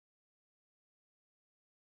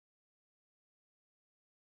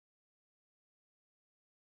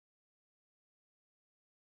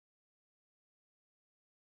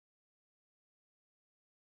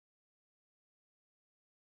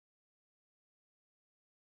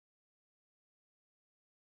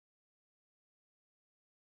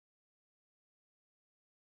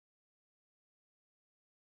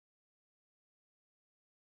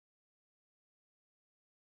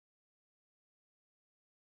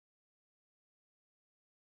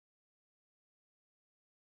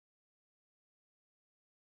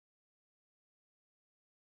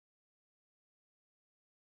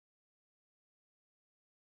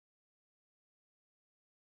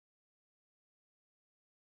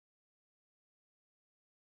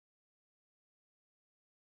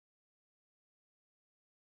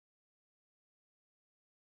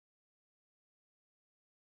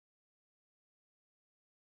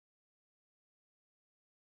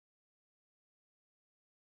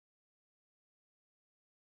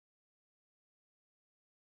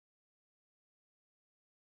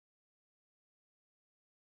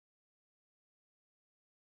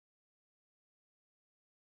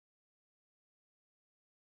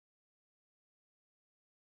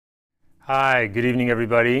Hi, good evening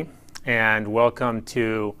everybody, and welcome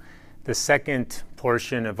to the second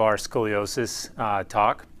portion of our scoliosis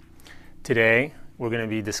talk. Today we're going to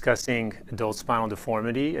be discussing adult spinal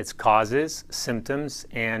deformity, its causes, symptoms,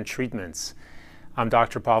 and treatments. I'm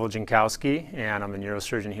Dr. Pavel Jankowski, and I'm a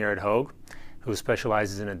neurosurgeon here at Hoag, who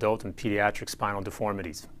specializes in adult and pediatric spinal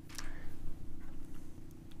deformities.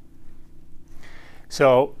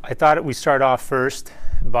 So I thought we'd start off first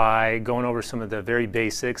by going over some of the very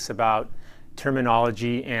basics about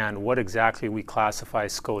terminology and what exactly we classify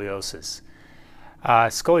as scoliosis.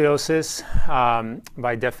 Scoliosis,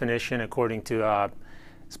 by definition, according to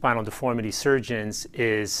spinal deformity surgeons,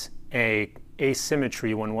 is an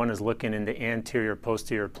asymmetry when one is looking in the anterior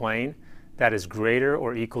posterior plane that is greater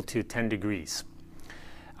or equal to 10 degrees.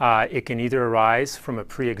 It can either arise from a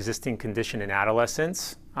pre-existing condition in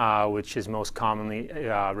adolescence, which is most commonly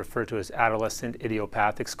referred to as adolescent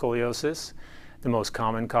idiopathic scoliosis, the most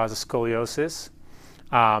common cause of scoliosis.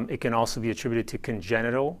 It can also be attributed to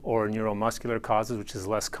congenital or neuromuscular causes, which is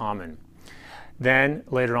less common. Then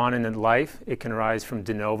later on in life, it can arise from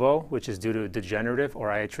de novo, which is due to degenerative or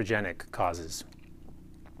iatrogenic causes.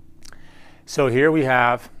 So here we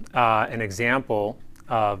have an example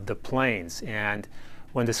of the planes, and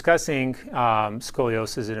when discussing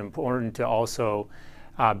scoliosis, it's important to also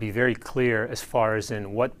be very clear as far as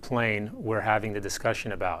in what plane we're having the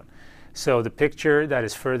discussion about. So the picture that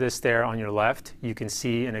is furthest there on your left, you can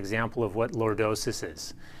see an example of what lordosis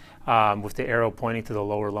is, with the arrow pointing to the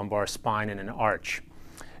lower lumbar spine in an arch.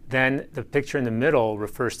 Then the picture in the middle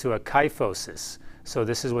refers to a kyphosis. So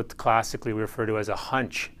this is what classically we refer to as a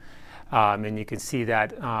hunch. And you can see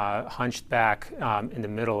that hunched back in the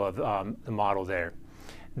middle of the model there.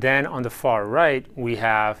 Then on the far right, we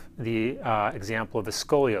have the example of a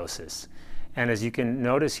scoliosis. And as you can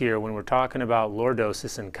notice here, when we're talking about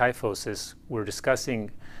lordosis and kyphosis, we're discussing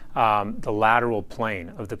the lateral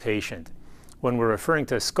plane of the patient. When we're referring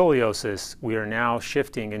to scoliosis, we are now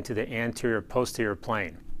shifting into the anterior posterior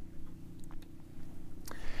plane.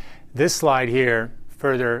 This slide here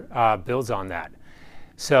further builds on that.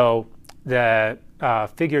 So the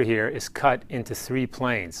figure here is cut into three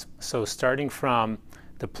planes. So starting from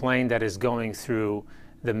the plane that is going through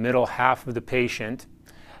the middle half of the patient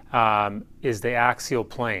is the axial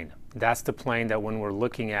plane. That's the plane that when we're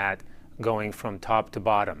looking at going from top to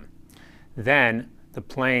bottom. Then the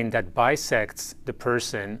plane that bisects the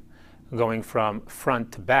person going from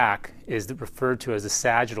front to back is referred to as the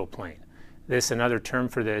sagittal plane. Another term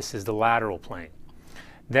for this is the lateral plane.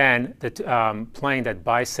 Then the plane that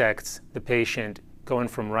bisects the patient going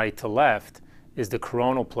from right to left is the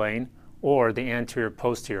coronal plane or the anterior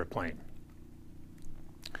posterior plane.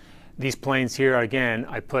 These planes here, again,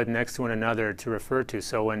 I put next to one another to refer to.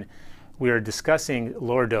 So when we are discussing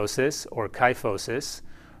lordosis or kyphosis,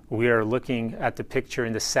 we are looking at the picture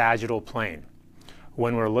in the sagittal plane.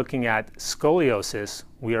 When we're looking at scoliosis,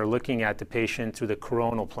 we are looking at the patient through the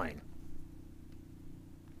coronal plane.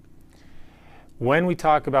 When we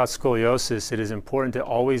talk about scoliosis, it is important to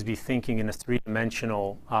always be thinking in a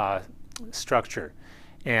three-dimensional structure.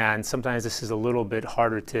 And sometimes this is a little bit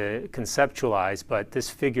harder to conceptualize, but this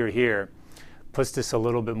figure here puts this a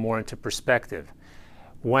little bit more into perspective.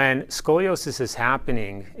 When scoliosis is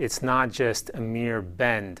happening, it's not just a mere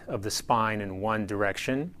bend of the spine in one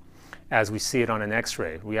direction as we see it on an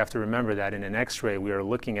X-ray. We have to remember that in an X-ray we are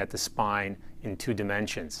looking at the spine in two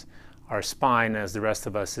dimensions. Our spine, as the rest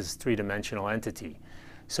of us, is a three-dimensional entity.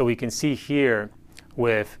 So we can see here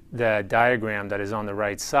with the diagram that is on the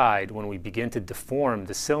right side, when we begin to deform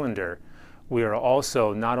the cylinder, we are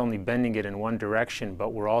also not only bending it in one direction,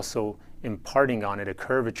 but we're also imparting on it a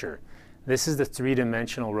curvature. This is the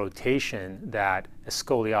three-dimensional rotation that a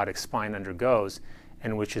scoliotic spine undergoes,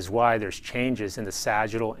 and which is why there's changes in the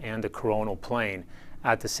sagittal and the coronal plane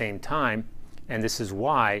at the same time. And this is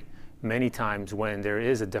why many times when there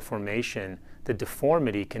is a deformation, the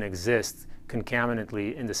deformity can exist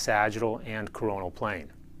concomitantly in the sagittal and coronal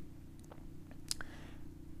plane.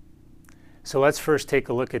 So let's first take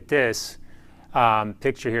a look at this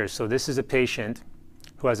picture here. So this is a patient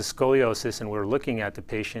who has a scoliosis, and we're looking at the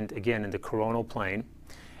patient again in the coronal plane,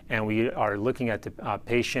 and we are looking at the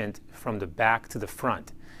patient from the back to the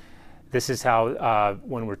front. This is how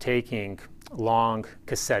when we're taking long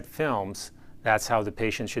cassette films, that's how the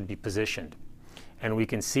patient should be positioned. And we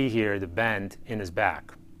can see here the bend in his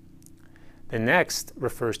back. The next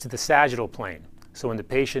refers to the sagittal plane. So when the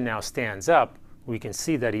patient now stands up, we can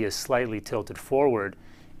see that he is slightly tilted forward,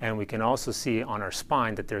 and we can also see on our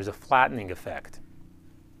spine that there's a flattening effect.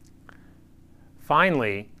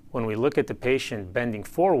 Finally, when we look at the patient bending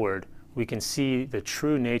forward, we can see the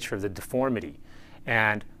true nature of the deformity.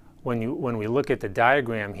 And when we look at the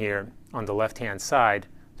diagram here on the left-hand side,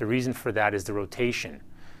 the reason for that is the rotation.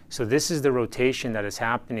 So this is the rotation that is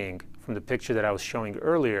happening from the picture that I was showing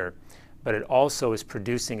earlier, but it also is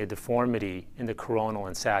producing a deformity in the coronal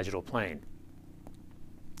and sagittal plane.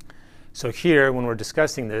 So here, when we're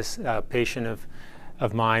discussing this, a patient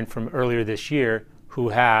of mine from earlier this year who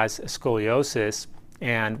has a scoliosis,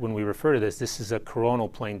 and when we refer to this, this is a coronal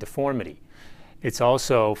plane deformity. It's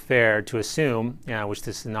also fair to assume, which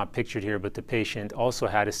this is not pictured here, but the patient also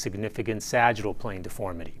had a significant sagittal plane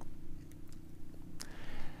deformity.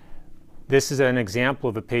 This is an example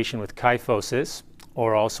of a patient with kyphosis,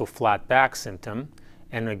 or also flat back symptom.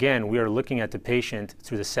 And again, we are looking at the patient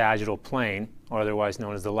through the sagittal plane, or otherwise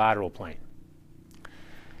known as the lateral plane.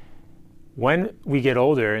 When we get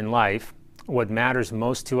older in life, what matters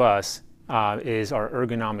most to us is our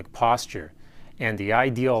ergonomic posture. And the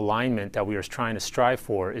ideal alignment that we are trying to strive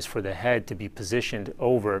for is for the head to be positioned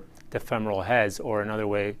over the femoral heads, or another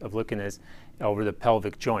way of looking at it, over the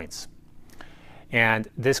pelvic joints. And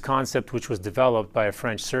this concept, which was developed by a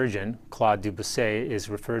French surgeon, Claude Debussy, is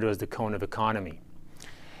referred to as the cone of economy.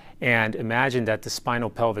 And imagine that the spinal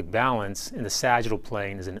pelvic balance in the sagittal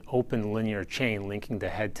plane is an open linear chain linking the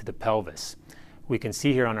head to the pelvis. We can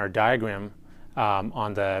see here on our diagram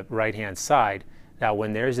on the right-hand side that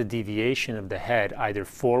when there's a deviation of the head either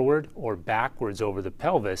forward or backwards over the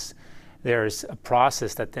pelvis, there's a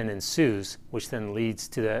process that then ensues, which then leads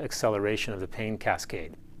to the acceleration of the pain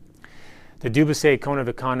cascade. The Debussy cone of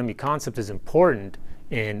economy concept is important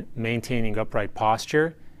in maintaining upright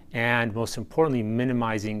posture and, most importantly,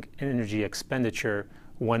 minimizing energy expenditure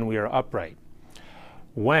when we are upright.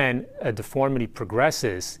 When a deformity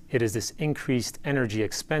progresses, it is this increased energy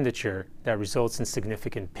expenditure that results in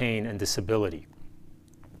significant pain and disability.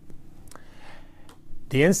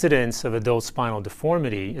 The incidence of adult spinal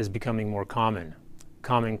deformity is becoming more common.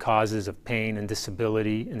 Common causes of pain and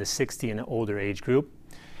disability in the 60 and older age group.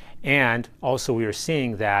 And also we are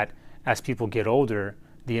seeing that as people get older,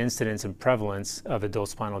 the incidence and prevalence of adult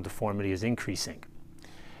spinal deformity is increasing.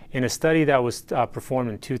 In a study that was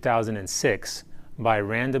performed in 2006 by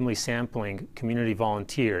randomly sampling community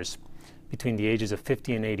volunteers between the ages of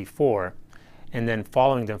 50 and 84, and then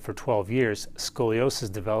following them for 12 years, scoliosis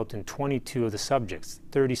developed in 22 of the subjects,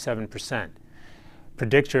 37%.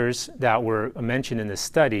 Predictors that were mentioned in this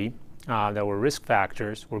study that were risk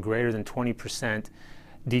factors were greater than 20%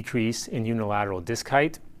 decrease in unilateral disc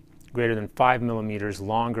height, greater than 5 millimeters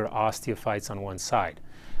longer osteophytes on one side.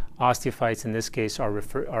 Osteophytes in this case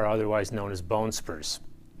are otherwise known as bone spurs.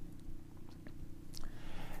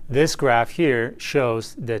 This graph here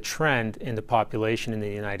shows the trend in the population in the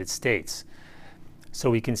United States. So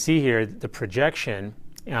we can see here the projection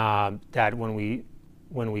that when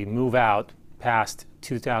we move out past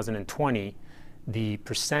 2020, the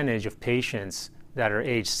percentage of patients that are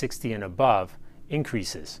age 60 and above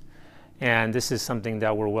increases. And this is something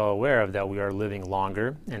that we're well aware of, that we are living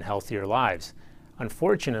longer and healthier lives.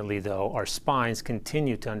 Unfortunately, though, our spines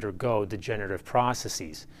continue to undergo degenerative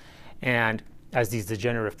processes. And as these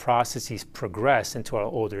degenerative processes progress into our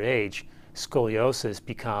older age, scoliosis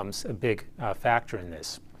becomes a big factor in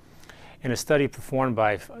this. In a study performed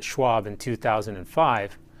by Schwab in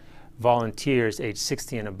 2005, volunteers aged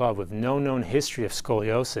 60 and above with no known history of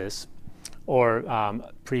scoliosis or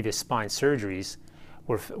previous spine surgeries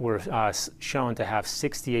were shown to have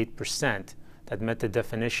 68% that met the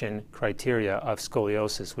definition criteria of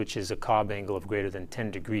scoliosis, which is a Cobb angle of greater than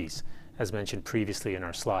 10 degrees, as mentioned previously in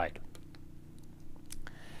our slide.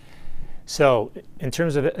 So in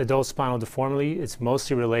terms of adult spinal deformity, it's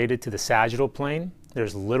mostly related to the sagittal plane.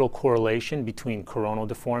 There's little correlation between coronal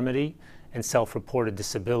deformity and self-reported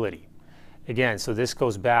disability. Again, so this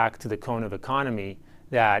goes back to the cone of economy,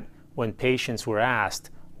 that when patients were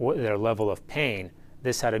asked what their level of pain,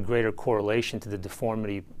 this had a greater correlation to the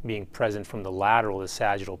deformity being present from the lateral to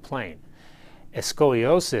sagittal plane. A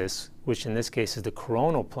scoliosis, which in this case is the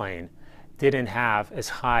coronal plane, didn't have as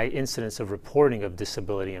high incidence of reporting of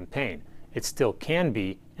disability and pain. It still can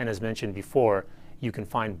be, and as mentioned before, you can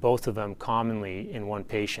find both of them commonly in one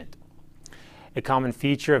patient. A common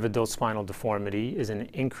feature of adult spinal deformity is an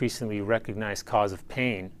increasingly recognized cause of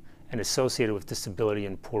pain and associated with disability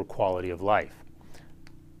and poor quality of life.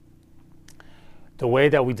 The way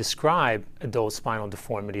that we describe adult spinal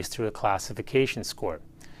deformity is through a classification score.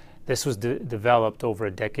 This was developed over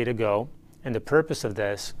a decade ago, and the purpose of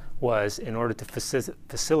this was in order to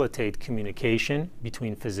facilitate communication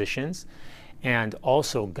between physicians and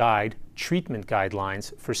also guide treatment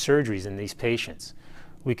guidelines for surgeries in these patients.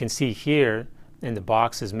 We can see here in the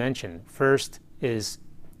boxes mentioned, first is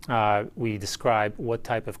we describe what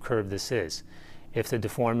type of curve this is. if the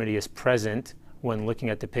deformity is present when looking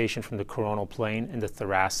at the patient from the coronal plane in the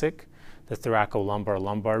thoracic, the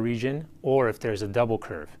thoracolumbar region, or if there's a double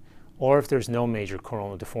curve, or if there's no major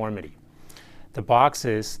coronal deformity. The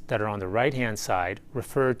boxes that are on the right-hand side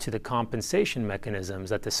refer to the compensation mechanisms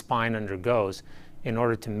that the spine undergoes in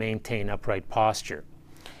order to maintain upright posture.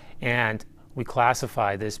 And we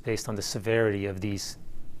classify this based on the severity of these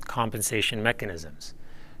compensation mechanisms.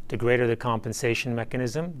 The greater the compensation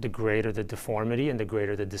mechanism, the greater the deformity and the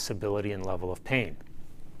greater the disability and level of pain.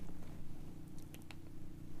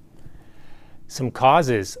 Some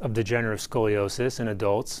causes of degenerative scoliosis in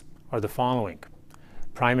adults are the following.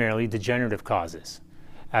 Primarily degenerative causes.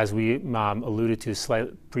 As we alluded to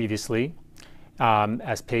slightly previously,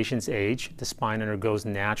 as patients age, the spine undergoes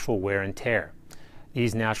natural wear and tear.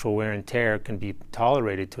 These natural wear and tear can be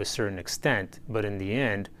tolerated to a certain extent, but in the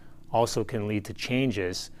end also can lead to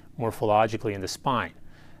changes morphologically in the spine.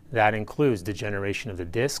 That includes degeneration of the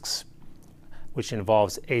discs, which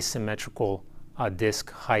involves asymmetrical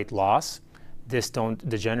disc height loss. Discs don't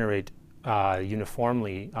degenerate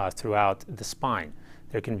uniformly throughout the spine.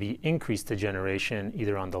 There can be increased degeneration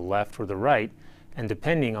either on the left or the right, and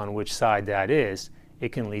depending on which side that is,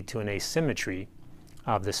 it can lead to an asymmetry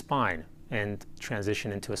of the spine and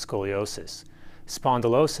transition into a scoliosis.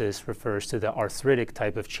 Spondylosis refers to the arthritic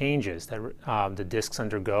type of changes that the discs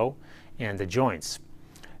undergo and the joints.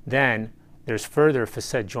 Then there's further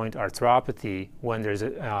facet joint arthropathy when there's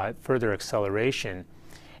a further acceleration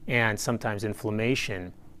and sometimes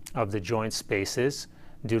inflammation of the joint spaces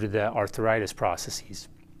due to the arthritis processes.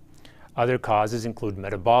 Other causes include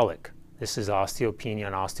metabolic. This is osteopenia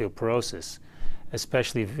and osteoporosis,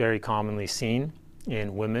 especially very commonly seen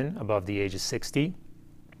in women above the age of 60.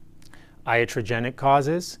 Iatrogenic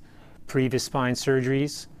causes, previous spine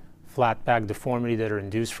surgeries, flat back deformity that are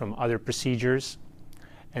induced from other procedures,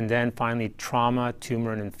 and then finally trauma,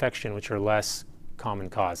 tumor, and infection, which are less common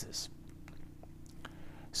causes.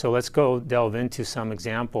 So let's go delve into some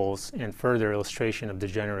examples and further illustration of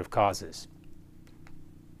degenerative causes.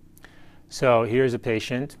 So here's a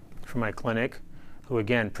patient from my clinic who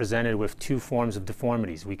again presented with two forms of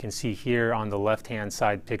deformities. We can see here on the left-hand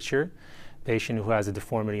side picture, patient who has a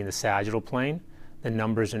deformity in the sagittal plane. The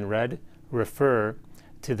numbers in red refer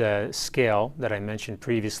to the scale that I mentioned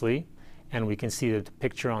previously, and we can see the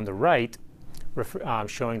picture on the right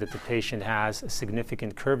showing that the patient has a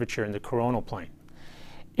significant curvature in the coronal plane.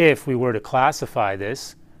 If we were to classify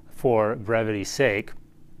this for brevity's sake,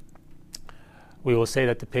 we will say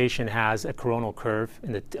that the patient has a coronal curve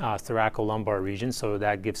in the thoracolumbar region, so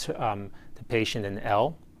that gives the patient an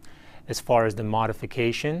L. As far as the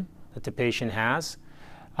modification that the patient has,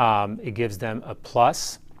 it gives them a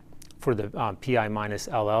plus for the PI minus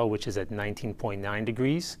LL, which is at 19.9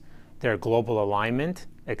 degrees. Their global alignment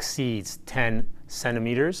exceeds 10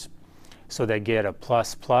 centimeters, so they get a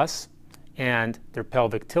plus plus. And their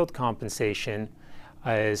pelvic tilt compensation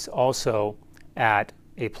is also at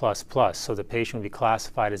a plus plus. So the patient will be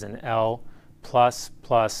classified as an L plus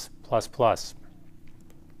plus plus plus.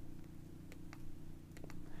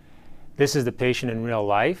 This is the patient in real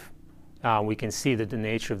life. We can see the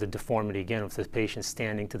nature of the deformity again with the patient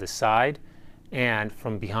standing to the side and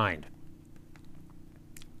from behind.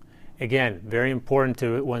 Again, very important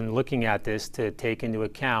to, when looking at this, to take into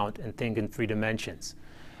account and think in three dimensions.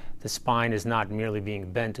 The spine is not merely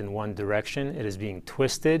being bent in one direction, it is being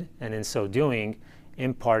twisted, and in so doing,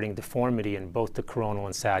 imparting deformity in both the coronal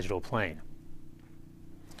and sagittal plane.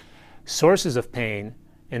 Sources of pain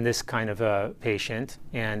in this kind of a patient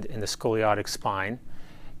and in the scoliotic spine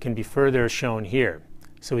can be further shown here.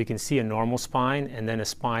 So we can see a normal spine and then a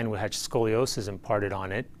spine which has scoliosis imparted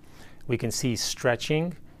on it. We can see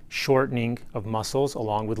stretching, shortening of muscles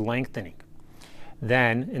along with lengthening.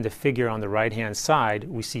 Then in the figure on the right-hand side,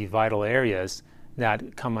 we see vital areas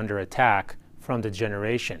that come under attack from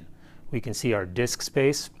degeneration. We can see our disc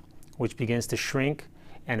space, which begins to shrink,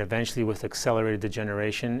 and eventually with accelerated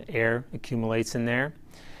degeneration, air accumulates in there.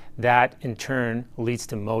 That in turn leads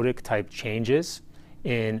to modic type changes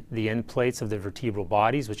in the end plates of the vertebral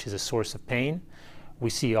bodies, which is a source of pain.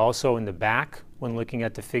 We see also in the back, when looking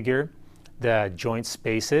at the figure, the joint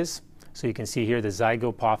spaces. So you can see here the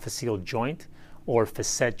zygapophyseal joint, or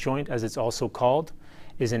facet joint as it's also called,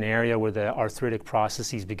 is an area where the arthritic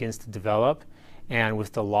processes begins to develop, and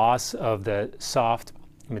with the loss of the soft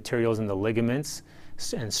materials in the ligaments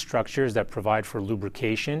and structures that provide for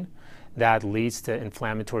lubrication, that leads to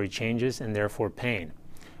inflammatory changes and therefore pain.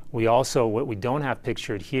 We also, what we don't have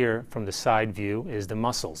pictured here from the side view is the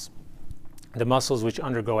muscles. The muscles which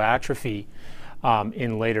undergo atrophy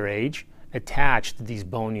in later age attach to these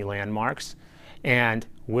bony landmarks, And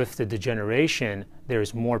with the degeneration, there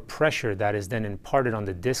is more pressure that is then imparted on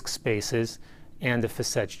the disc spaces and the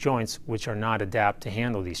facet joints, which are not adapted to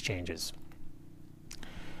handle these changes.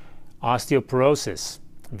 Osteoporosis,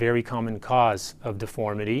 very common cause of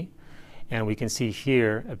deformity. And we can see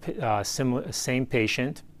here a same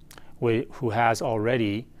patient who has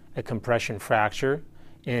already a compression fracture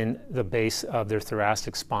in the base of their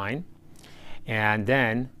thoracic spine. And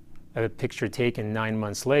then a picture taken 9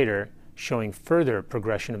 months later showing further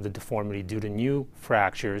progression of the deformity due to new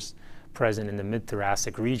fractures present in the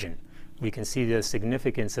mid-thoracic region. We can see the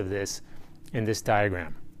significance of this in this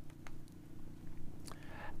diagram.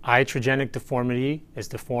 Iatrogenic deformity is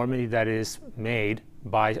deformity that is made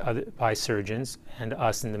by surgeons and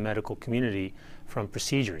us in the medical community from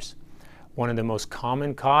procedures. One of the most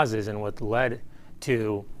common causes and what led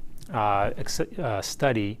to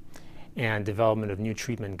study and development of new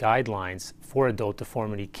treatment guidelines for adult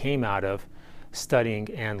deformity came out of studying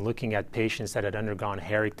and looking at patients that had undergone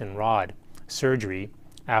Harrington rod surgery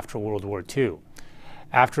after World War II.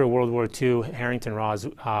 After World War II, Harrington rods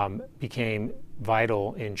became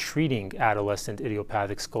vital in treating adolescent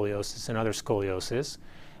idiopathic scoliosis and other scoliosis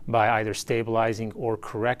by either stabilizing or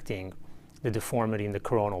correcting the deformity in the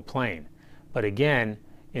coronal plane. But again,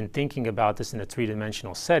 in thinking about this in a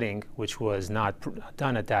three-dimensional setting, which was not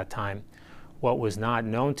done at that time, what was not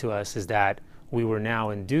known to us is that we were now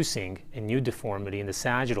inducing a new deformity in the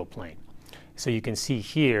sagittal plane. So you can see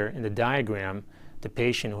here in the diagram, the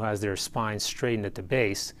patient who has their spine straightened at the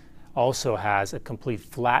base also has a complete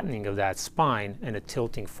flattening of that spine and a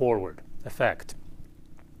tilting forward effect.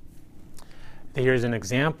 Here's an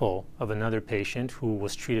example of another patient who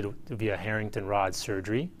was treated via Harrington rod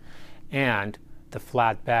surgery and the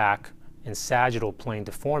flat back and sagittal plane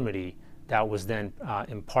deformity that was then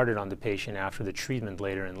imparted on the patient after the treatment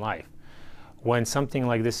later in life. When something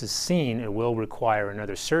like this is seen, it will require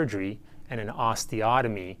another surgery and an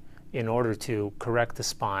osteotomy in order to correct the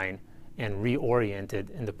spine and reorient it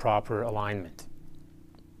in the proper alignment.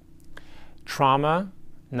 Trauma,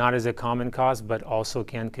 not as a common cause, but also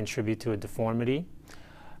can contribute to a deformity.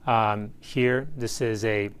 Here, this is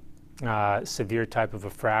a severe type of a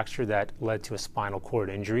fracture that led to a spinal cord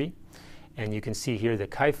injury. And you can see here the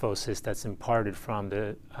kyphosis that's imparted from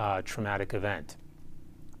the traumatic event.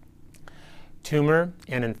 Tumor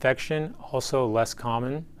and infection, also less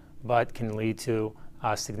common, but can lead to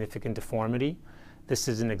significant deformity. This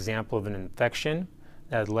is an example of an infection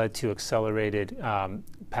that led to accelerated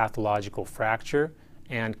pathological fracture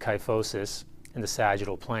and kyphosis in the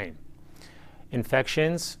sagittal plane.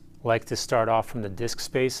 Infections like to start off from the disc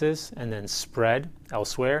spaces and then spread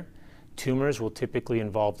elsewhere. Tumors will typically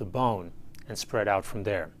involve the bone and spread out from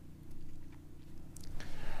there.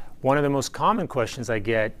 One of the most common questions I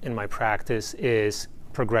get in my practice is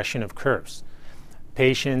progression of curves.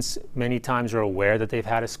 Patients many times are aware that they've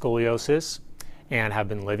had a scoliosis and have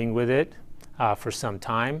been living with it for some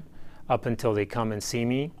time up until they come and see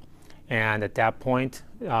me. And at that point,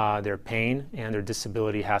 their pain and their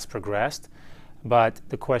disability has progressed. But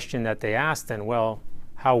the question that they ask then, well,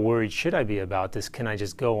 how worried should I be about this? Can I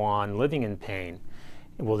just go on living in pain?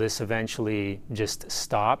 Will this eventually just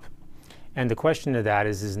stop? And the question to that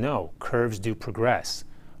is no, curves do progress.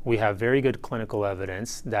 We have very good clinical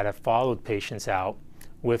evidence that have followed patients out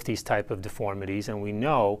with these type of deformities, and we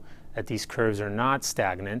know that these curves are not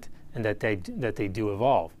stagnant and that they do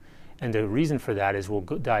evolve. And the reason for that is we'll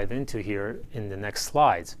dive into here in the next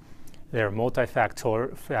slides. They're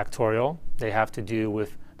multifactorial. They have to do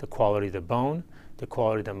with the quality of the bone, the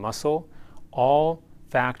quality of the muscle, all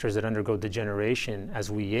factors that undergo degeneration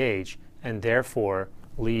as we age and therefore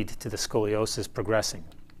lead to the scoliosis progressing.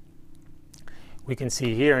 We can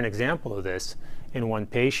see here an example of this in one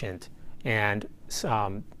patient and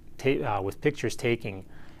with pictures taken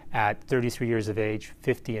at 33 years of age,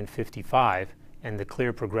 50 and 55, and the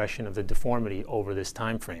clear progression of the deformity over this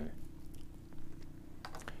time frame.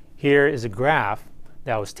 Here is a graph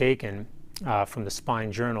that was taken from the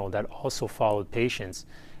Spine Journal that also followed patients,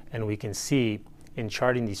 and we can see in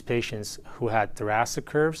charting these patients who had thoracic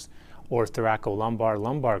curves or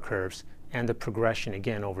thoracolumbar curves and the progression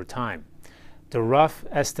again over time. The rough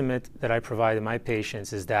estimate that I provide to my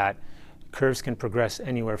patients is that curves can progress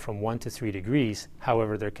anywhere from 1 to 3 degrees.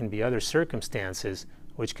 However, there can be other circumstances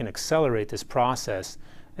which can accelerate this process,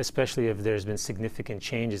 especially if there's been significant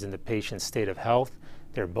changes in the patient's state of health,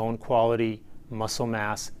 their bone quality, muscle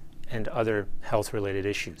mass, and other health-related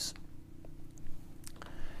issues.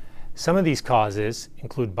 Some of these causes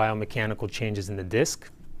include biomechanical changes in the disc,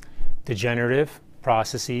 degenerative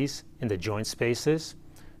processes in the joint spaces,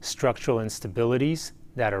 structural instabilities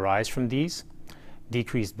that arise from these,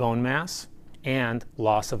 decreased bone mass, and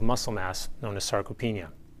loss of muscle mass, known as sarcopenia.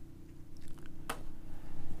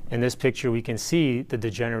 In this picture, we can see the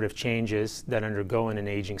degenerative changes that undergo in an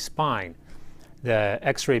aging spine. The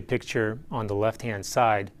X-ray picture on the left-hand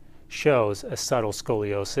side shows a subtle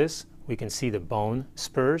scoliosis. We can see the bone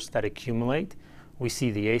spurs that accumulate. We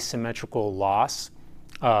see the asymmetrical loss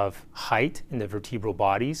of height in the vertebral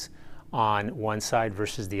bodies on one side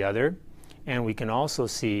versus the other. And we can also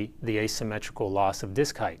see the asymmetrical loss of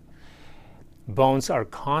disc height. Bones are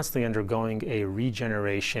constantly undergoing a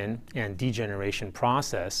regeneration and degeneration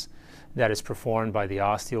process that is performed by the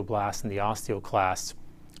osteoblasts and the osteoclasts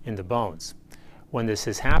in the bones. When this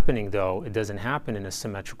is happening, though, it doesn't happen in a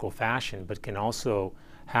symmetrical fashion, but can also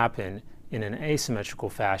happen in an asymmetrical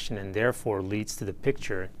fashion, and therefore leads to the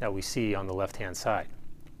picture that we see on the left-hand side.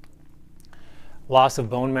 Loss of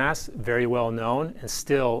bone mass, very well known, and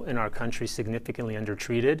still in our country significantly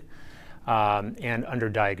undertreated and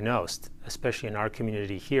underdiagnosed, especially in our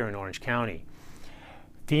community here in Orange County.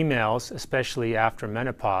 Females, especially after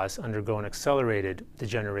menopause, undergo an accelerated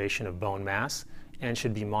degeneration of bone mass and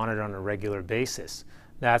should be monitored on a regular basis.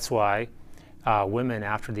 That's why women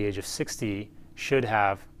after the age of 60 should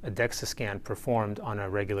have a DEXA scan performed on a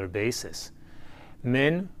regular basis.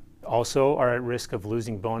 Men also are at risk of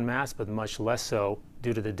losing bone mass, but much less so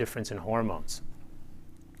due to the difference in hormones.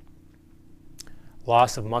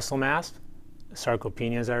 Loss of muscle mass,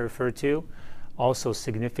 sarcopenia as I referred to, also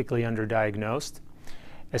significantly underdiagnosed,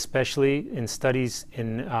 especially in studies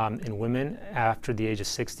in women after the age of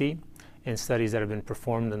 60. In studies that have been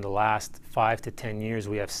performed in the last 5 to 10 years,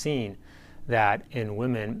 we have seen that in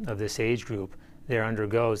women of this age group, there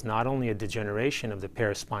undergoes not only a degeneration of the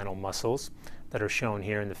paraspinal muscles that are shown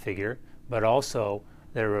here in the figure, but also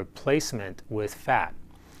their replacement with fat.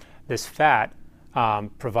 This fat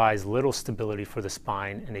provides little stability for the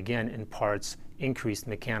spine and again imparts increased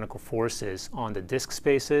mechanical forces on the disc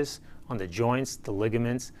spaces, on the joints, the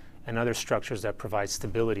ligaments, and other structures that provide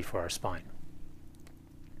stability for our spine.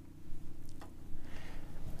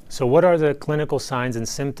 So what are the clinical signs and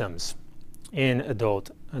symptoms in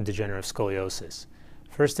adult degenerative scoliosis?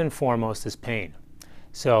 First and foremost is pain.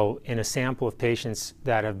 So in a sample of patients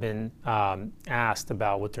that have been asked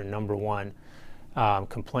about what their number one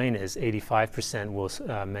complaint is, 85%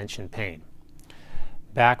 will mention pain.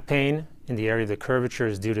 Back pain in the area of the curvature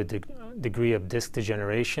is due to the degree of disc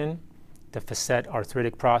degeneration, the facet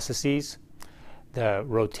arthritic processes, the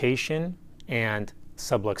rotation and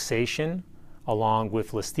subluxation, along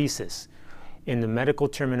with listhesis. In the medical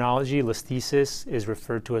terminology, listhesis is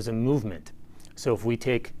referred to as a movement. So if we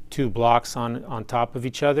take two blocks on top of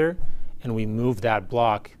each other and we move that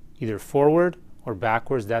block either forward or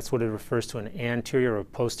backwards, that's what it refers to, an anterior or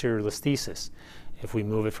posterior listhesis. If we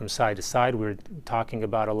move it from side to side, we're talking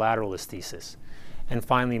about a lateral listhesis. And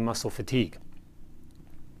finally, muscle fatigue.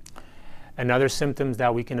 Another symptom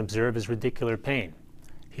that we can observe is radicular pain.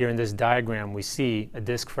 Here in this diagram, we see a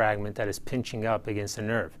disc fragment that is pinching up against a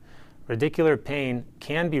nerve. Radicular pain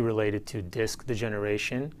can be related to disc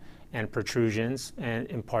degeneration and protrusions and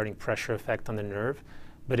imparting pressure effect on the nerve,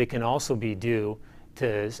 but it can also be due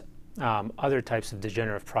to other types of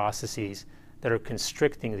degenerative processes that are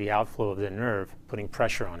constricting the outflow of the nerve, putting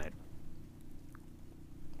pressure on it.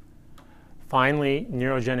 Finally,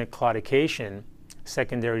 neurogenic claudication,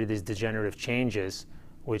 secondary to these degenerative changes,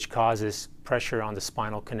 which causes pressure on the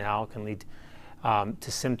spinal canal, can lead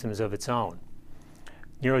to symptoms of its own.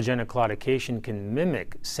 Neurogenic claudication can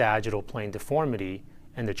mimic sagittal plane deformity,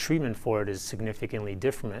 and the treatment for it is significantly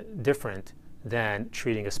different than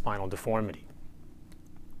treating a spinal deformity.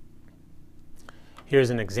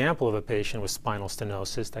 Here's an example of a patient with spinal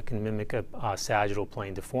stenosis that can mimic a sagittal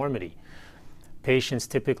plane deformity. Patients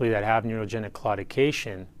typically that have neurogenic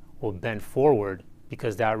claudication will bend forward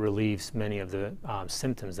because that relieves many of the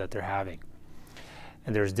symptoms that they're having.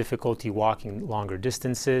 And there's difficulty walking longer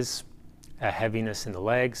distances, a heaviness in the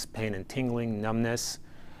legs, pain and tingling, numbness.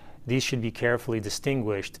 These should be carefully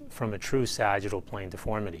distinguished from a true sagittal plane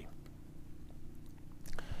deformity.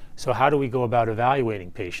 So how do we go about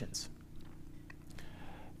evaluating patients?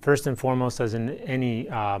 First and foremost, as in any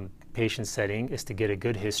patient setting, is to get a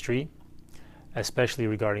good history, especially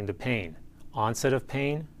regarding the pain. Onset of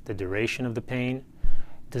pain, the duration of the pain.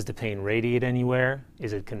 Does the pain radiate anywhere?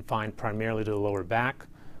 Is it confined primarily to the lower back?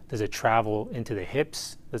 Does it travel into the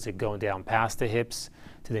hips? Does it go down past the hips,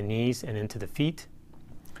 to the knees, and into the feet?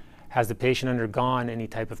 Has the patient undergone any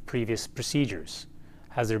type of previous procedures?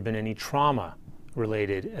 Has there been any trauma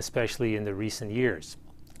related, especially in the recent years?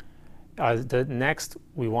 Next,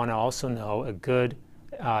 we want to also know a good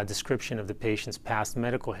description of the patient's past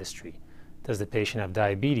medical history. Does the patient have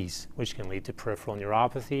diabetes, which can lead to peripheral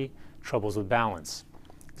neuropathy, troubles with balance?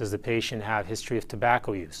 Does the patient have history of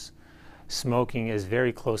tobacco use? Smoking is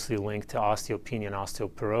very closely linked to osteopenia and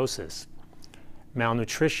osteoporosis.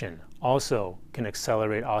 Malnutrition also can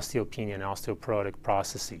accelerate osteopenia and osteoporotic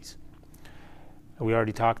processes. We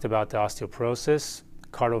already talked about the osteoporosis.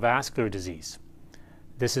 Cardiovascular disease.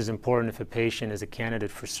 This is important if a patient is a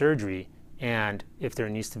candidate for surgery and if there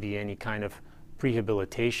needs to be any kind of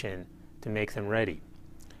prehabilitation to make them ready.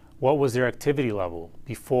 What was their activity level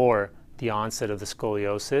before the onset of the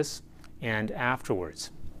scoliosis and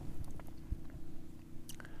afterwards?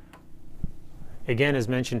 Again, as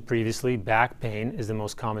mentioned previously, back pain is the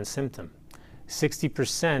most common symptom.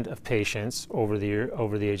 60% of patients over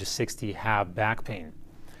the age of 60 have back pain.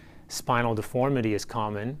 Spinal deformity is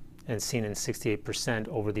common and seen in 68%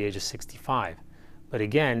 over the age of 65. But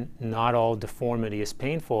again, not all deformity is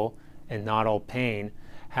painful, and not all pain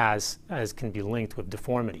can be linked with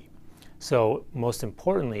deformity. So most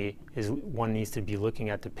importantly is one needs to be looking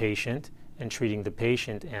at the patient and treating the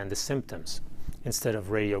patient and the symptoms instead of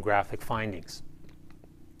radiographic findings.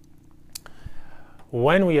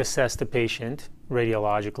 When we assess the patient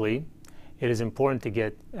radiologically, it is important to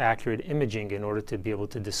get accurate imaging in order to be able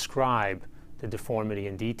to describe the deformity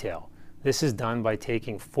in detail. This is done by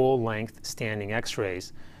taking full-length standing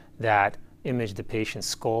x-rays that image the patient's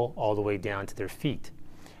skull all the way down to their feet.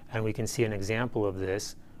 And we can see an example of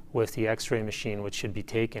this with the x-ray machine, which should be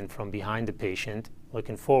taken from behind the patient,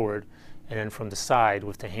 looking forward, and then from the side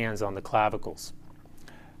with the hands on the clavicles.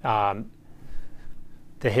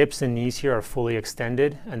 The hips and knees here are fully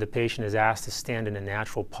extended, and the patient is asked to stand in a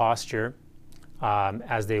natural posture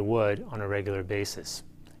as they would on a regular basis.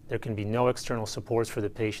 There can be no external supports for the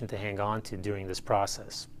patient to hang on to during this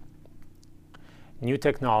process. New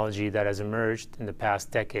technology that has emerged in the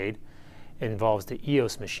past decade involves the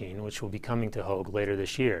EOS machine, which will be coming to Hoag later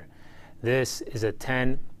this year. This is a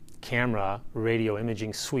 10-camera radio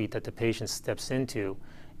imaging suite that the patient steps into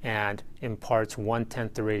and imparts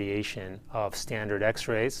 1/10 the radiation of standard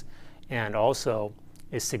x-rays, and also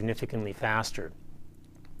is significantly faster.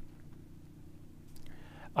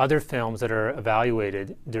 Other films that are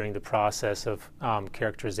evaluated during the process of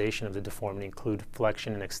characterization of the deformity include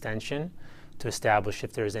flexion and extension to establish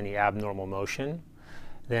if there is any abnormal motion,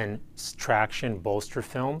 then traction bolster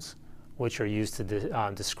films, which are used to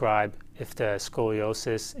describe if the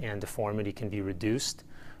scoliosis and deformity can be reduced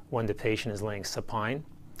when the patient is laying supine.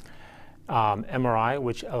 MRI,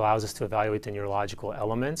 which allows us to evaluate the neurological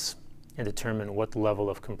elements and determine what level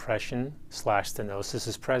of compression/stenosis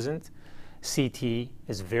is present. CT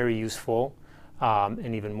is very useful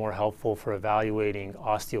and even more helpful for evaluating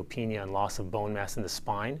osteopenia and loss of bone mass in the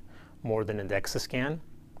spine, more than a DEXA scan.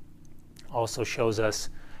 Also shows us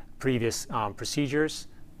previous procedures,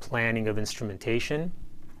 planning of instrumentation.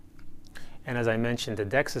 And as I mentioned, the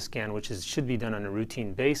DEXA scan, which should be done on a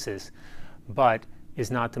routine basis, but is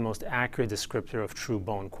not the most accurate descriptor of true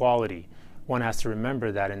bone quality. One has to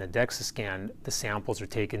remember that in a DEXA scan, the samples are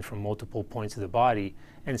taken from multiple points of the body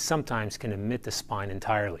and sometimes can omit the spine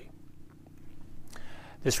entirely.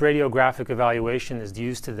 This radiographic evaluation is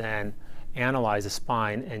used to then analyze the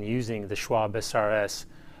spine, and using the Schwab SRS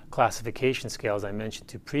classification scales I mentioned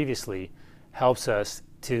to previously helps us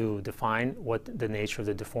to define what the nature of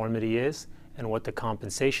the deformity is and what the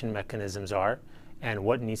compensation mechanisms are and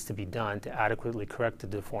what needs to be done to adequately correct the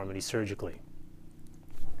deformity surgically.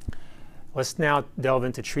 Let's now delve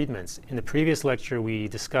into treatments. In the previous lecture, we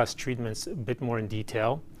discussed treatments a bit more in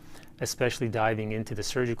detail, especially diving into the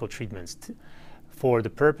surgical treatments. For the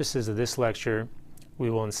purposes of this lecture, we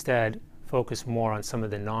will instead focus more on some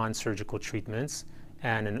of the non-surgical treatments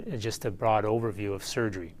and just a broad overview of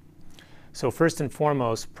surgery. So first and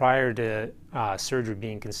foremost, prior to surgery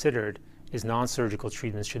being considered, is non-surgical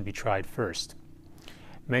treatments should be tried first.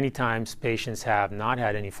 Many times patients have not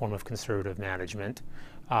had any form of conservative management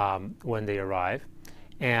when they arrive,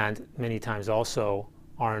 and many times also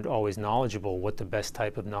aren't always knowledgeable what the best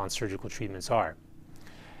type of non-surgical treatments are.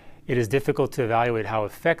 It is difficult to evaluate how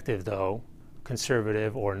effective, though,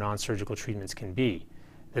 conservative or non-surgical treatments can be.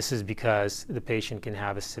 This is because the patient can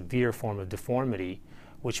have a severe form of deformity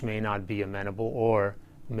which may not be amenable or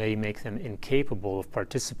may make them incapable of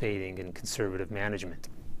participating in conservative management.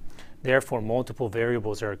 Therefore, multiple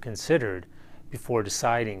variables are considered before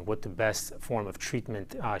deciding what the best form of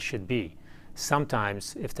treatment should be.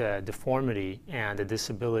 Sometimes, if the deformity and the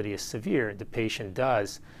disability is severe, the patient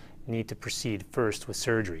does need to proceed first with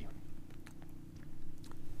surgery.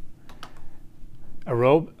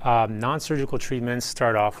 Non-surgical treatments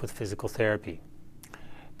start off with physical therapy.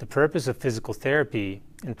 The purpose of physical therapy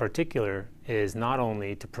in particular is not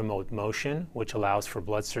only to promote motion, which allows for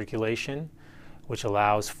blood circulation, which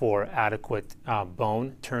allows for adequate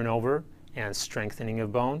bone turnover and strengthening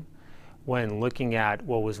of bone. When looking at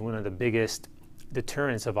what was one of the biggest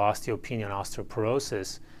deterrents of osteopenia and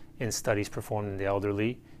osteoporosis in studies performed in the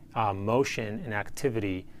elderly, motion and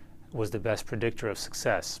activity was the best predictor of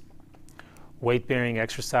success. Weight-bearing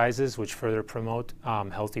exercises, which further promote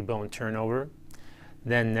healthy bone turnover.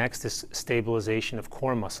 Then next is stabilization of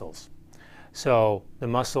core muscles. So the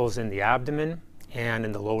muscles in the abdomen and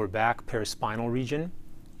in the lower back paraspinal region.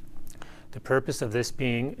 The purpose of this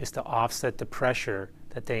being is to offset the pressure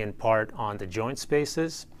that they impart on the joint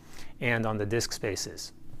spaces and on the disc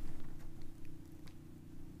spaces.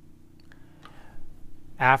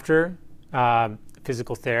 After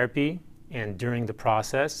physical therapy and during the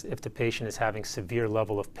process, if the patient is having severe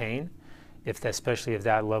level of pain, especially if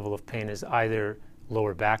that level of pain is either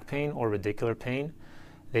lower back pain or radicular pain,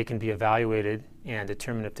 they can be evaluated and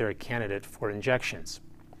determine if they're a candidate for injections.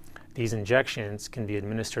 These injections can be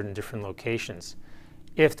administered in different locations.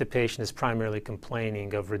 If the patient is primarily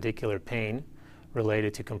complaining of radicular pain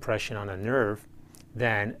related to compression on a nerve,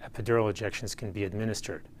 then epidural injections can be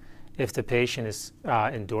administered. If the patient is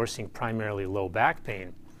endorsing primarily low back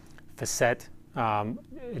pain, facet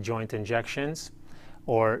joint injections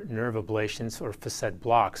or nerve ablations or facet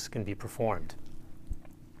blocks can be performed.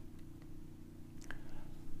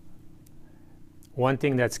 One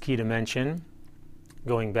thing that's key to mention,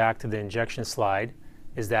 going back to the injection slide,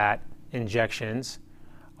 is that injections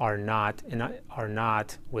are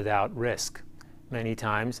not without risk. Many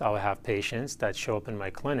times I'll have patients that show up in my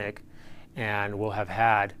clinic and will have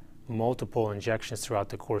had multiple injections throughout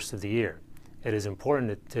the course of the year. It is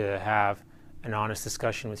important to have an honest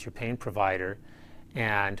discussion with your pain provider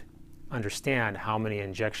and understand how many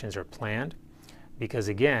injections are planned, because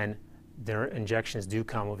again, their injections do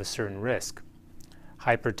come with a certain risk.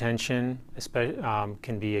 Hypertension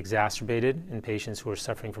can be exacerbated in patients who are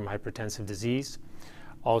suffering from hypertensive disease.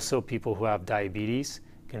 Also, people who have diabetes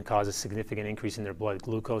can cause a significant increase in their blood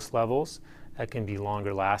glucose levels that can be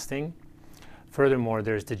longer lasting. Furthermore,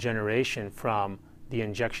 there's degeneration from the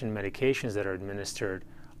injection medications that are administered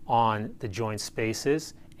on the joint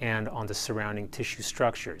spaces and on the surrounding tissue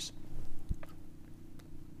structures.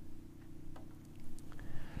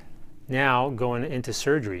 Now, going into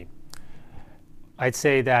surgery. I'd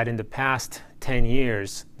say that in the past 10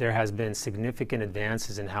 years, there has been significant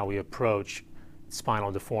advances in how we approach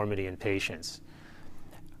spinal deformity in patients.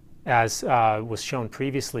 As was shown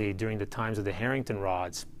previously during the times of the Harrington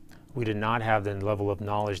rods, we did not have the level of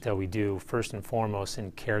knowledge that we do first and foremost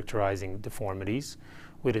in characterizing deformities.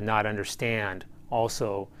 We did not understand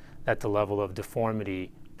also that the level of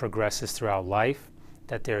deformity progresses throughout life,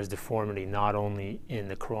 that there is deformity not only in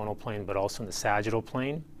the coronal plane but also in the sagittal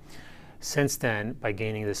plane. Since then, by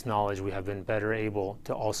gaining this knowledge, we have been better able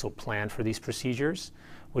to also plan for these procedures,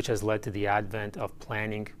 which has led to the advent of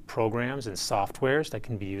planning programs and softwares that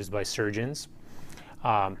can be used by surgeons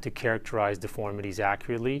to characterize deformities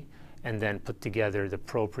accurately and then put together the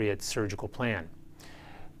appropriate surgical plan.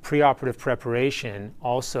 Preoperative preparation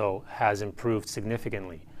also has improved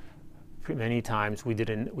significantly. Many times we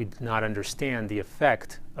did not understand the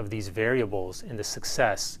effect of these variables in the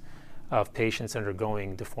success of patients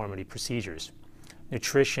undergoing deformity procedures.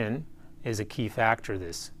 Nutrition is a key factor of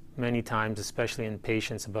this. Many times, especially in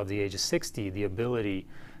patients above the age of 60, the ability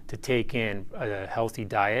to take in a healthy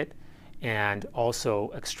diet and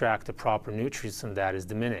also extract the proper nutrients from that is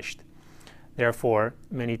diminished. Therefore,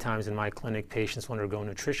 many times in my clinic, patients will undergo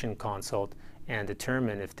nutrition consult and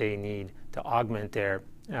determine if they need to augment their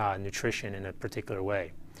nutrition in a particular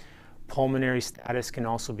way. Pulmonary status can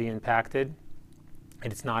also be impacted.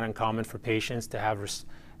 It's not uncommon for patients to have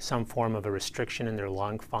some form of a restriction in their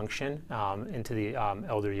lung function into the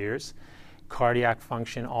elder years. Cardiac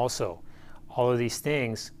function also. All of these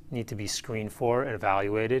things need to be screened for and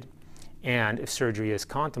evaluated, and if surgery is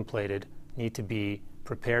contemplated, need to be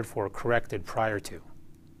prepared for, corrected prior to.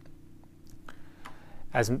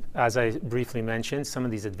 As I briefly mentioned, some of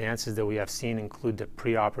these advances that we have seen include the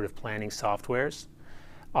preoperative planning softwares,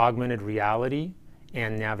 augmented reality,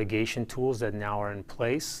 and navigation tools that now are in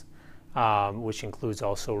place, which includes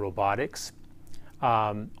also robotics.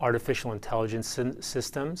 Artificial intelligence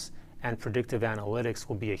systems and predictive analytics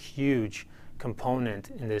will be a huge component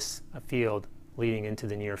in this field leading into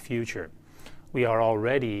the near future. We are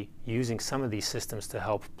already using some of these systems to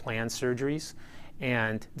help plan surgeries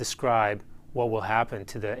and describe what will happen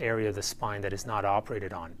to the area of the spine that is not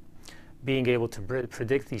operated on. Being able to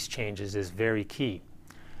predict these changes is very key.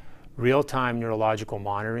 Real-time neurological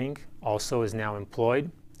monitoring also is now employed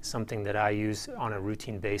something that I use on a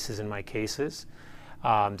routine basis in my cases.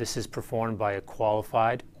 This is performed by a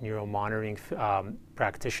qualified neuromonitoring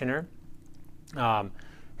practitioner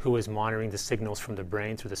who is monitoring the signals from the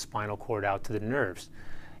brain through the spinal cord out to the nerves.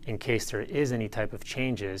 In case there is any type of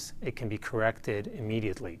changes, it can be corrected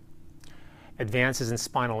immediately. Advances in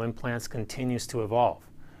spinal implants continues to evolve.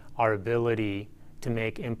 Our ability to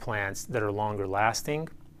make implants that are longer lasting,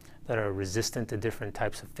 that are resistant to different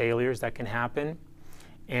types of failures that can happen,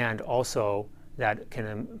 and also that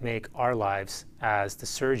can make our lives as the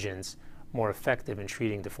surgeons more effective in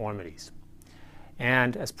treating deformities.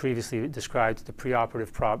 And as previously described, the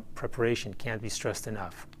preoperative preparation can't be stressed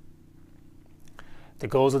enough. The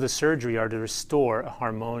goals of the surgery are to restore a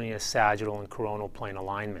harmonious sagittal and coronal plane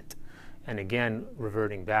alignment. And again,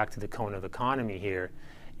 reverting back to the cone of economy here,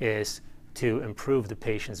 is to improve the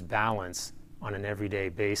patient's balance on an everyday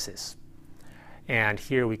basis. And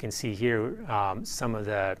here we can see here some of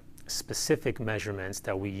the specific measurements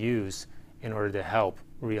that we use in order to help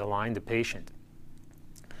realign the patient.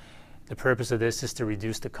 The purpose of this is to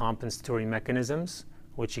reduce the compensatory mechanisms,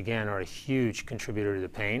 which again are a huge contributor to the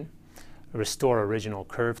pain, restore original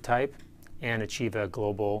curve type, and achieve a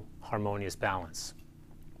global harmonious balance.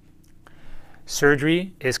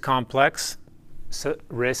 Surgery is complex, so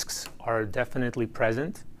risks are definitely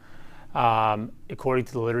present. According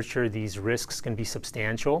to the literature, these risks can be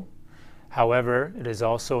substantial. However, it is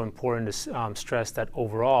also important to stress that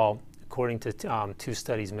overall, according to 2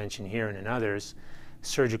 studies mentioned here and in others,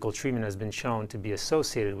 surgical treatment has been shown to be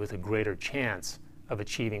associated with a greater chance of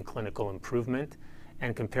achieving clinical improvement,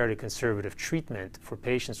 and compared to conservative treatment for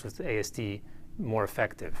patients with ASD, more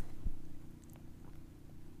effective.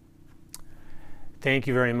 Thank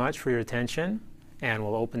you very much for your attention, and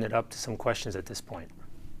we'll open it up to some questions at this point.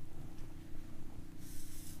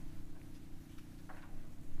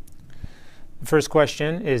 The first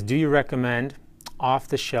question is, do you recommend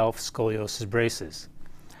off-the-shelf scoliosis braces?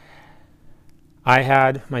 I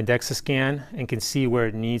had my DEXA scan and can see where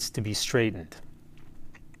it needs to be straightened.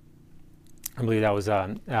 I believe that was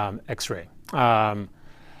X-ray.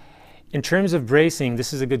 In terms of bracing,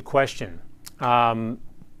 this is a good question.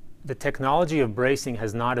 The technology of bracing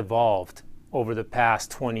has not evolved over the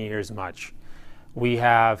past 20 years much. We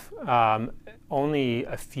have only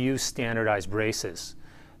a few standardized braces.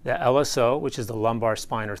 The LSO, which is the lumbar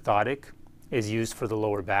spine orthotic, is used for the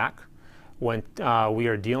lower back. When we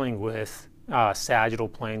are dealing with sagittal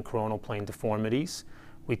plane, coronal plane deformities,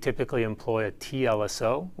 we typically employ a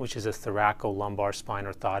TLSO, which is a thoracolumbar spine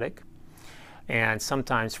orthotic. And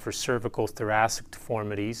sometimes for cervical thoracic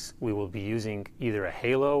deformities, we will be using either a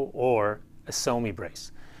halo or a SOMI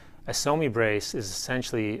brace. A SOMI brace is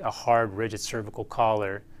essentially a hard, rigid cervical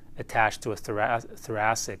collar attached to a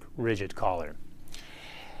thoracic rigid collar.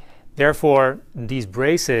 Therefore, these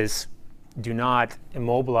braces do not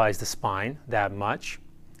immobilize the spine that much.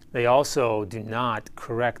 They also do not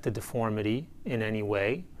correct the deformity in any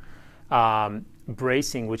way.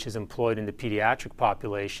 Bracing, which is employed in the pediatric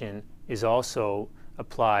population, is also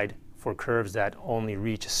applied for curves that only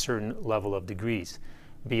reach a certain level of degrees.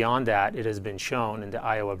 Beyond that, it has been shown in the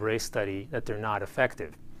Iowa brace study that they're not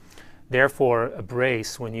effective. Therefore, a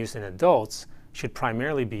brace, when used in adults, should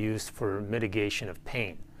primarily be used for mitigation of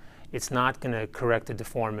pain. It's not going to correct the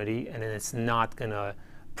deformity, and it's not going to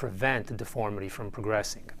prevent the deformity from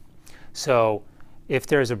progressing. So if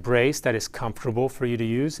there's a brace that is comfortable for you to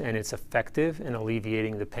use and it's effective in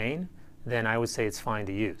alleviating the pain, then I would say it's fine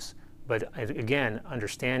to use. But again,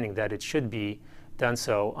 understanding that it should be done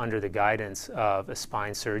so under the guidance of a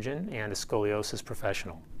spine surgeon and a scoliosis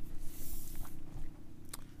professional.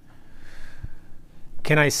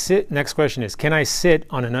 Next question is, can I sit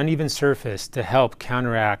on an uneven surface to help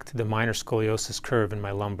counteract the minor scoliosis curve in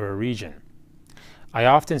my lumbar region? I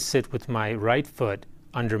often sit with my right foot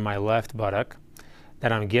under my left buttock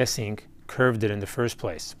that I'm guessing curved it in the first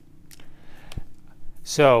place.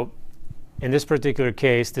 So in this particular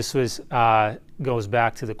case, this goes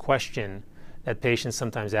back to the question that patients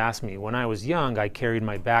sometimes ask me. When I was young, I carried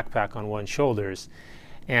my backpack on one shoulder,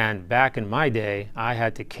 and back in my day, I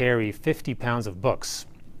had to carry 50 pounds of books.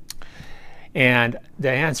 And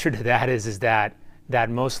the answer to that is that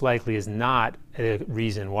most likely is not a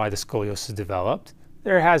reason why the scoliosis developed.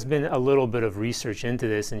 There has been a little bit of research into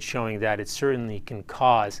this and showing that it certainly can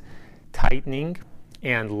cause tightening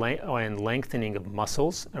and lengthening of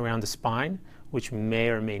muscles around the spine, which may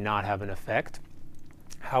or may not have an effect.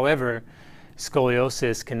 However,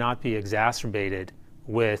 scoliosis cannot be exacerbated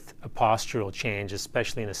with a postural change,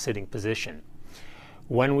 especially in a sitting position.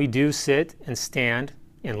 When we do sit and stand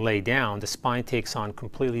and lay down, the spine takes on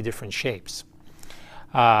completely different shapes.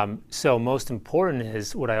 So most important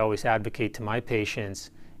is what I always advocate to my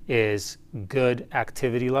patients is good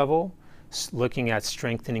activity level, looking at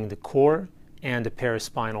strengthening the core and the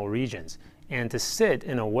paraspinal regions, and to sit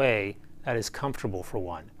in a way that is comfortable for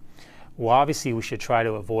one. Well, obviously we should try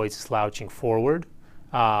to avoid slouching forward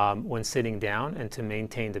when sitting down, and to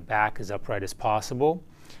maintain the back as upright as possible.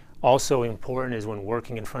 Also important is when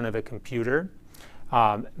working in front of a computer.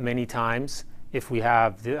 Many times, if we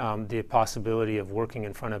have the possibility of working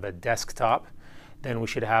in front of a desktop, then we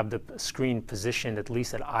should have the screen positioned at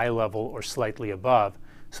least at eye level or slightly above,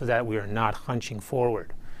 so that we are not hunching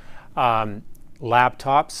forward.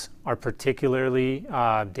 Laptops are particularly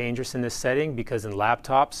dangerous in this setting, because in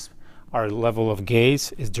laptops, our level of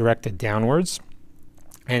gaze is directed downwards,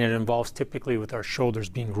 and it involves typically with our shoulders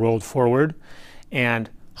being rolled forward and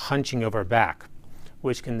hunching of our back,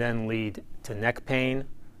 which can then lead to neck pain,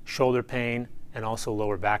 shoulder pain, and also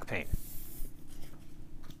lower back pain.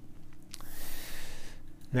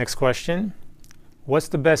 Next question. What's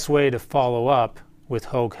the best way to follow up with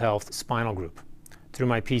Hoag Health Spinal Group? Through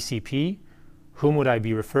my PCP, whom would I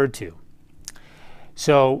be referred to?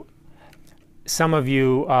 So some of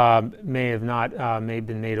you may have not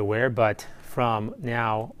been made aware, but from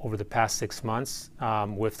now over the past 6 months,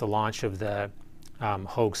 with the launch of the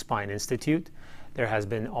Hoag Spine Institute, there has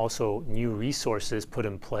been also new resources put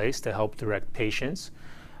in place to help direct patients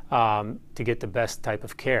to get the best type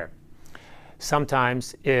of care.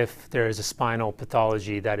 Sometimes, if there is a spinal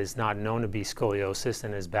pathology that is not known to be scoliosis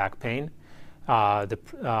and is back pain,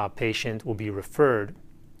 the patient will be referred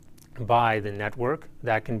by the network.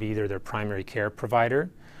 That can be either their primary care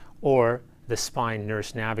provider or the spine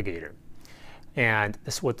nurse navigator. And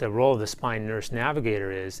this, what the role of the spine nurse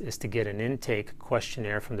navigator is to get an intake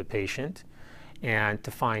questionnaire from the patient and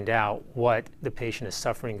to find out what the patient is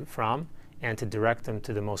suffering from, and to direct them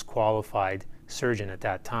to the most qualified surgeon at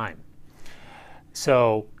that time.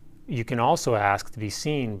 So you can also ask to be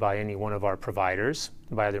seen by any one of our providers,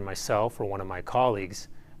 by either myself or one of my colleagues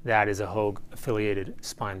that is a Hoag affiliated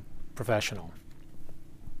spine professional.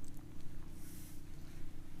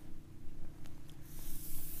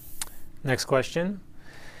 Next question.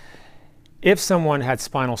 If someone had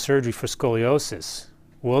spinal surgery for scoliosis,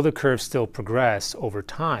 will the curve still progress over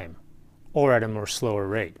time or at a more slower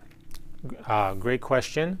rate? Great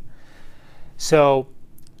question. So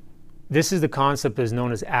this is the concept that is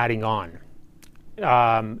known as adding on.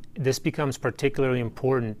 This becomes particularly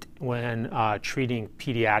important when treating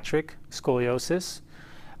pediatric scoliosis,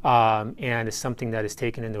 and is something that is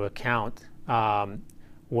taken into account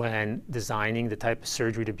when designing the type of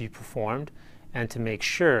surgery to be performed, and to make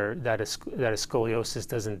sure that a scoliosis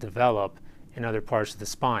doesn't develop in other parts of the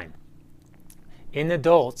spine. In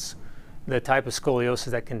adults, the type of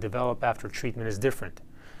scoliosis that can develop after treatment is different.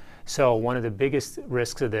 So one of the biggest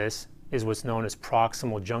risks of this is what's known as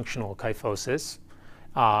proximal junctional kyphosis,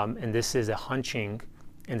 and this is a hunching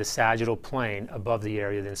in the sagittal plane above the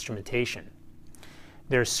area of the instrumentation.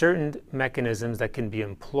 There are certain mechanisms that can be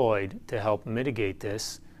employed to help mitigate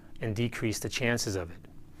this and decrease the chances of it.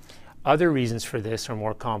 Other reasons for this are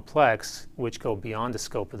more complex, which go beyond the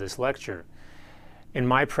scope of this lecture. In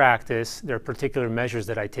my practice, there are particular measures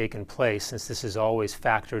that I take in place, since this is always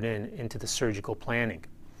factored into the surgical planning.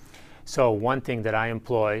 So one thing that I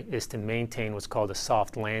employ is to maintain what's called a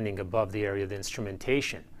soft landing above the area of the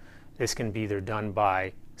instrumentation. This can be either done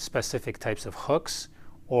by specific types of hooks,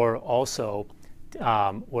 or also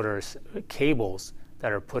what are cables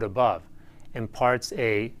that are put above, imparts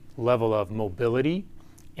a level of mobility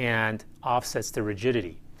and offsets the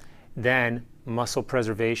rigidity. Then muscle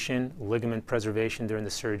preservation, ligament preservation during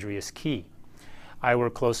the surgery is key. I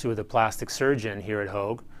work closely with a plastic surgeon here at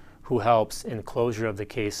Hoag who helps in closure of the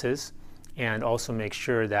cases and also makes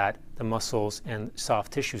sure that the muscles and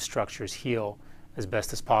soft tissue structures heal as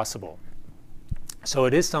best as possible. So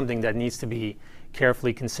it is something that needs to be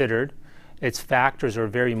carefully considered. Its factors are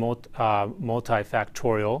very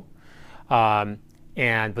multifactorial,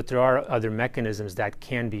 but there are other mechanisms that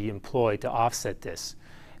can be employed to offset this.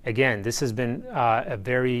 Again, this has been a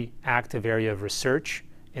very active area of research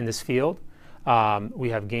in this field. We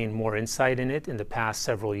have gained more insight in it in the past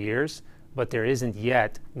several years, but there isn't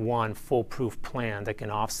yet one foolproof plan that can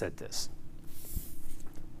offset this.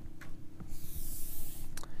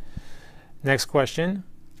 Next question.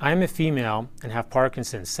 I am a female and have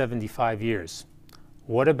Parkinson's, 75 years.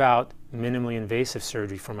 What about minimally invasive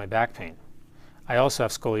surgery for my back pain? I also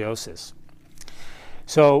have scoliosis.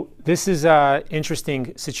 So this is an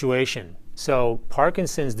interesting situation. So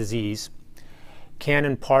Parkinson's disease can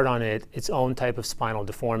impart on it its own type of spinal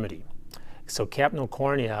deformity. So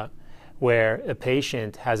capnocornea, where a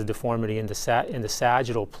patient has a deformity in the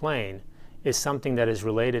sagittal plane is something that is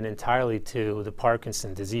related entirely to the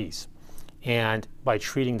Parkinson's disease. And by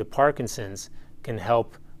treating the Parkinson's can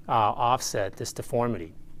help offset this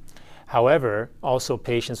deformity. However, also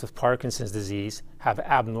patients with Parkinson's disease have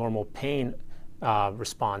abnormal pain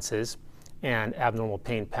responses and abnormal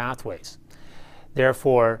pain pathways.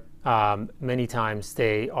 Therefore, many times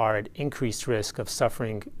they are at increased risk of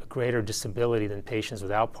suffering greater disability than patients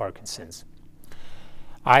without Parkinson's.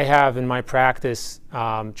 I have in my practice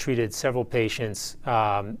treated several patients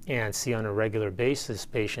and see on a regular basis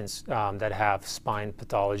patients that have spine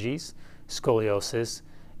pathologies, scoliosis,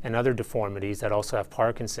 and other deformities that also have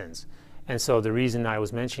Parkinson's. And so the reason I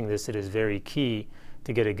was mentioning this, it is very key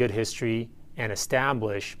to get a good history and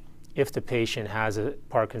establish if the patient has a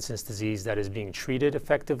Parkinson's disease that is being treated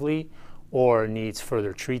effectively or needs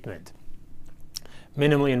further treatment.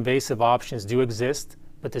 Minimally invasive options do exist,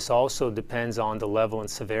 but this also depends on the level and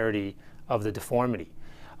severity of the deformity.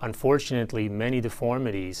 Unfortunately, many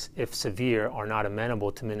deformities, if severe, are not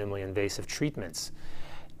amenable to minimally invasive treatments.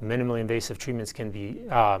 Minimally invasive treatments can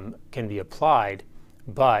be applied,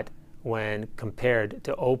 but when compared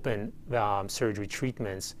to open surgery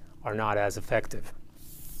treatments, are not as effective.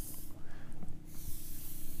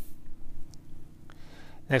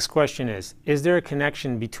 Next question is there a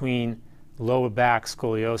connection between lower back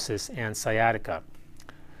scoliosis and sciatica?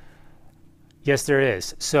 Yes, there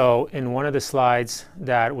is. So in one of the slides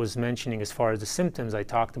that was mentioning as far as the symptoms, I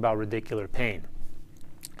talked about radicular pain.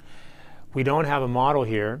 We don't have a model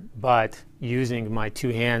here, but using my two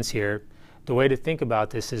hands here, the way to think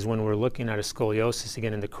about this is when we're looking at a scoliosis,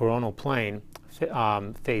 again in the coronal plane,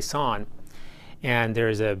 face on, and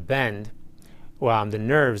there's a bend, the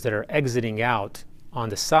nerves that are exiting out on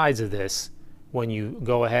the sides of this, when you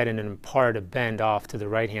go ahead and impart a bend off to the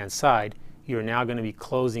right-hand side, you're now going to be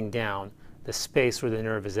closing down the space where the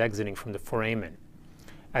nerve is exiting from the foramen.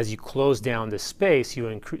 As you close down the space,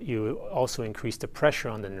 you also increase the pressure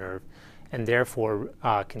on the nerve, and therefore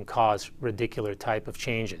can cause radicular type of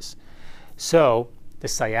changes. So the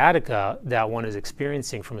sciatica that one is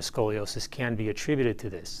experiencing from a scoliosis can be attributed to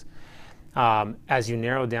this. As you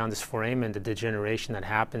narrow down this foramen, the degeneration that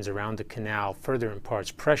happens around the canal further imparts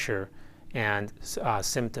pressure and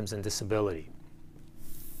symptoms and disability.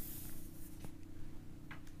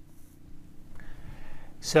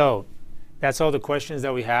 So that's all the questions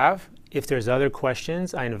that we have. If there's other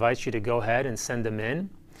questions, I invite you to go ahead and send them in,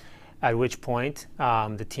 at which point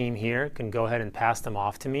the team here can go ahead and pass them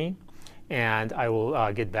off to me, and I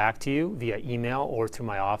will get back to you via email or through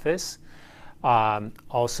my office.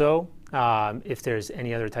 Also, if there's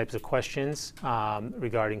any other types of questions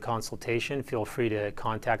regarding consultation, feel free to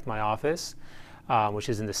contact my office, which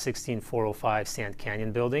is in the 16405 Sand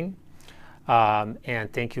Canyon building.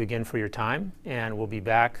 And thank you again for your time, and we'll be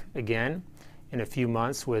back again in a few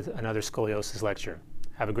months with another scoliosis lecture.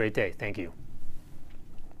 Have a great day. Thank you.